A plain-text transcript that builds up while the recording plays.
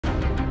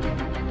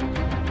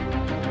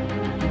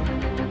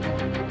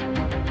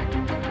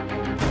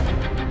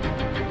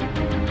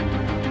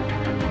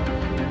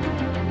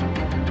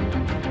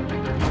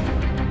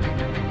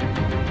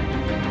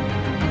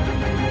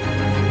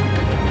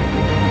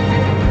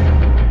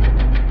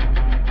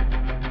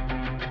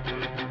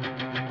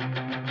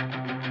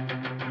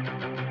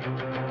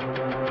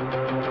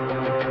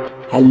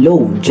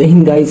Hello, Jai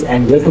Hind guys,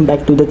 and welcome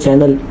back to the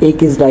channel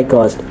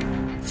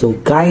Diecast. So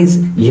guys,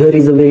 here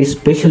is a very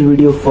special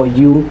video for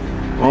you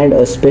and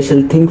a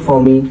special thing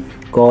for me,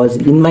 cause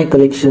in my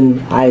collection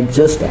I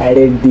just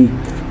added the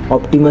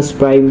Optimus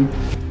Prime,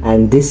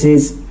 and this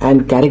is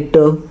an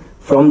character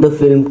from the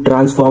film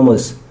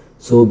Transformers.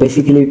 So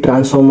basically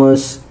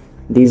Transformers,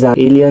 these are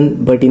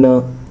alien but in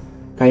a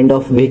kind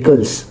of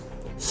vehicles.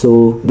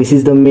 So this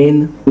is the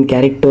main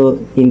character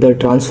in the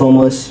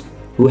Transformers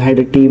who had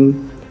a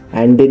team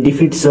and they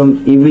defeat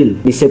some evil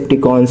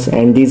Decepticons,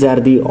 and these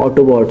are the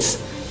Autobots.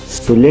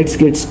 So let's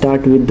get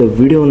started with the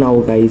video now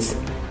guys.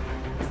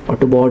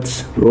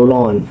 Autobots, roll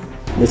on.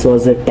 This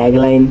was the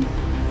tagline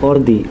for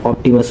the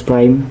Optimus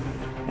Prime,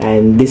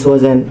 and this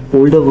was an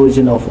older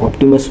version of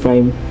Optimus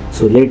Prime.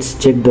 So let's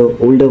check the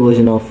older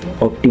version of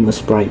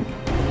Optimus Prime.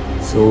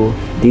 So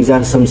these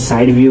are some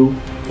side view.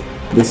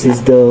 This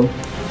is the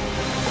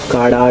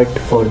card art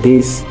for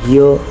this.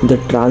 Here the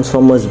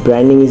Transformers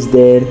branding is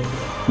there.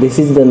 This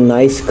is the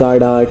nice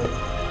card art,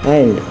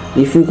 and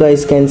if you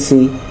guys can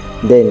see,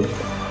 then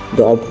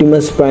the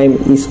Optimus Prime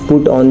is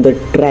put on the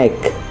track,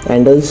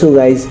 and also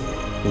guys,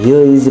 here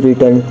is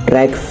written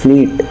track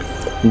fleet.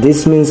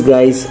 This means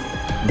guys,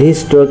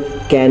 this truck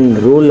can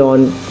roll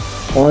on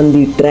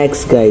the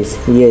tracks guys.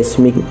 Yes,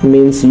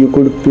 means you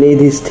could play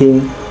this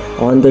thing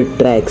on the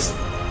tracks.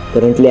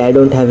 Currently I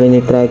don't have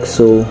any tracks,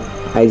 so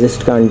I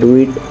just can't do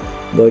it,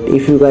 but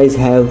if you guys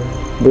have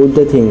both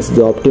the things,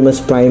 the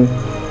Optimus Prime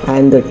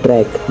and the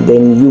track,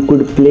 then you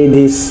could play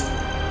this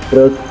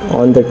truck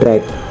on the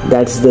track.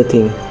 That's the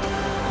thing.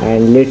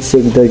 And let's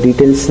check the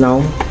details now.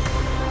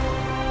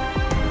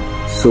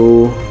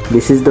 So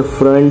this is the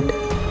front.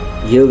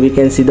 Here we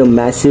can see the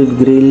massive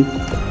grille,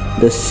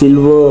 the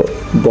silver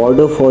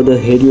border for the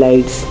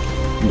headlights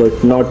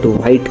but not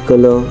white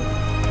color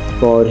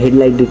for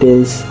headlight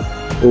details.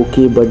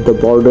 Okay, but the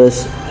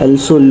borders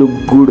also look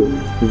good,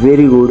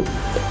 very good.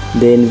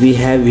 Then we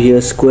have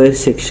here square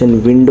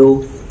section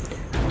window,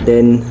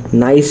 then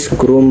nice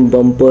chrome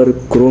bumper,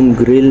 chrome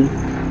grille.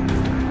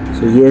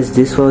 So yes,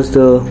 this was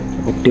the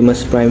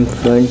Optimus Prime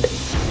front.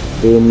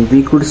 Then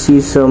we could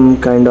see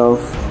some kind of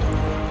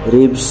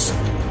ribs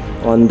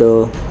on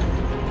the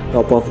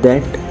top of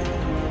that.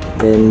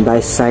 Then by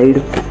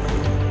side,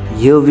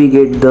 here we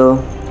get the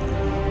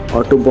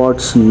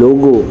Autobots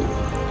logo,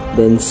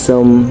 then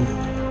some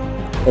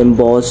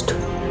embossed,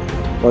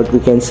 what we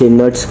can say,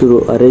 nut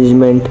screw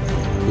arrangement.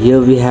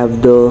 Here we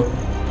have the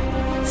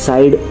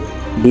side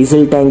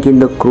diesel tank in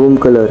the chrome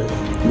color.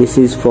 This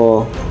is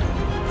for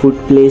foot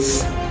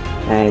place,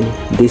 and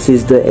this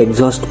is the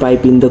exhaust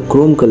pipe in the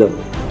chrome color.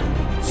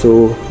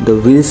 So the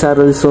wheels are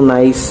also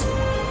nice.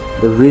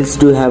 The wheels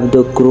do have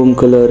the chrome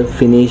color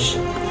finish.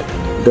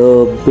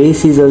 The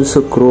base is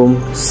also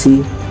chrome.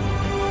 See,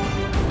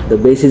 the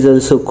base is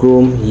also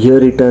chrome.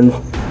 Here written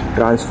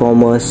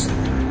Transformers.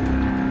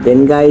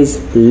 Then guys,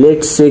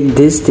 let's check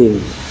this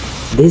thing.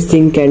 This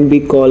thing can be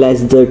called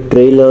as the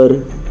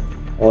trailer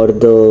or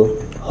the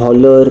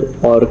hauler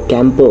or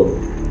camper.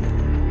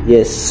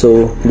 Yes,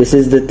 so this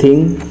is the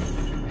thing,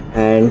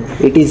 and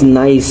it is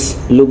nice.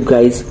 Look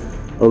guys,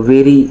 a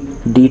very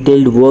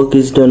detailed work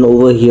is done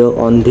over here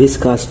on this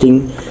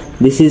casting.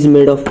 This is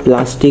made of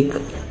plastic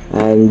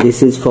and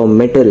this is for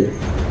metal,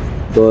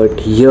 but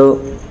here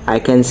I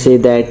can say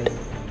that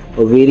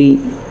a very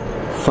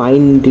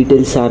fine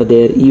details are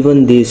there.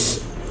 Even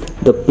this,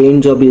 the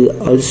paint job is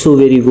also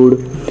very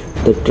good.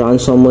 The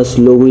Transformers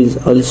logo is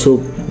also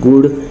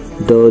good.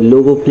 The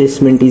logo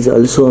placement is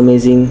also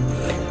amazing,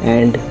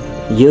 and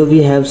here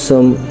we have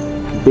some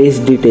base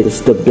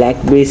details. The black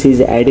base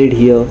is added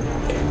here.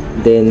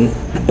 Then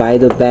by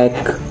the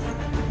back,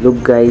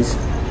 look guys,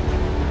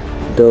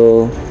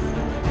 the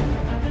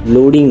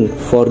loading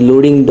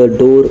the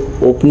door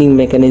opening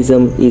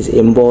mechanism is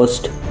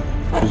embossed.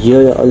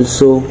 Here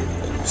also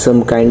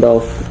some kind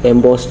of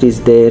embossed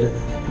is there,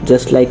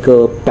 just like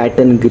a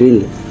pattern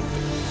grill.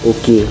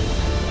 Okay,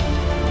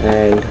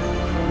 and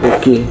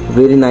okay,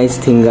 very nice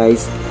thing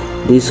guys.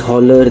 This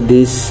hauler,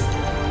 this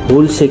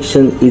whole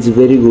section is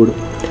very good.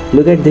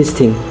 Look at this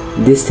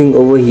thing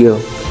over here.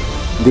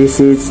 This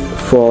is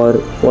for,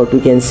 what we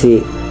can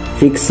say,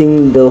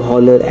 fixing the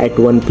hauler at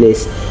one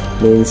place.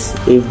 Means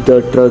if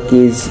the truck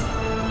is,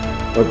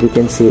 what we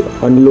can say,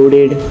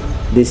 unloaded,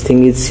 this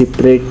thing is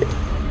separate,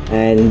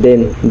 and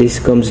then this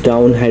comes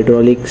down,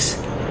 hydraulics.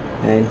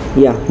 And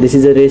yeah, this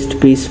is a rest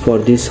piece for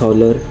this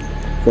hauler,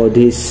 for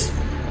this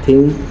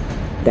thing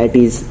that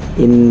is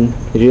in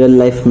real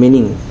life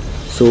meaning.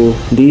 So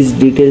these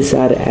details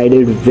are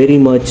added very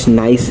much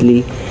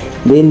nicely.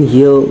 Then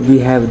here we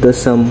have the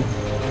some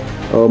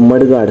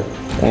mudguard,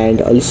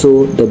 and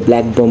also the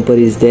black bumper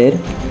is there,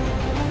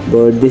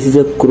 but this is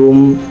a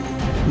chrome,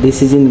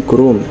 this is in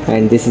chrome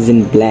and this is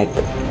in black.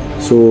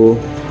 So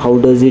how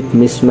does it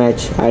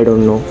mismatch? I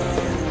don't know,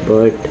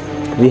 but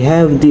we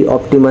have the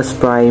Optimus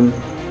Prime.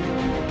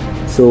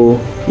 So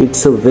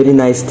it's a very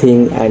nice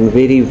thing and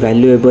very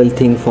valuable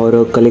thing for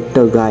a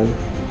collector guy.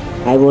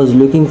 I was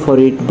looking for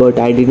it but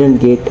I didn't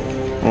get,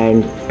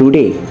 and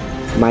today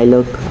my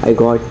luck I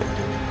got.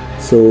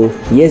 So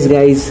yes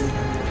guys,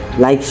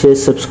 like, share,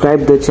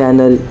 subscribe the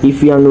channel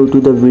if you are new to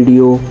the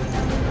video.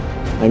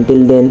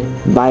 Until then,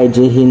 bye,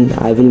 Jai Hind.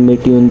 I will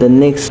meet you in the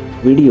next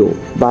video.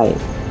 Bye.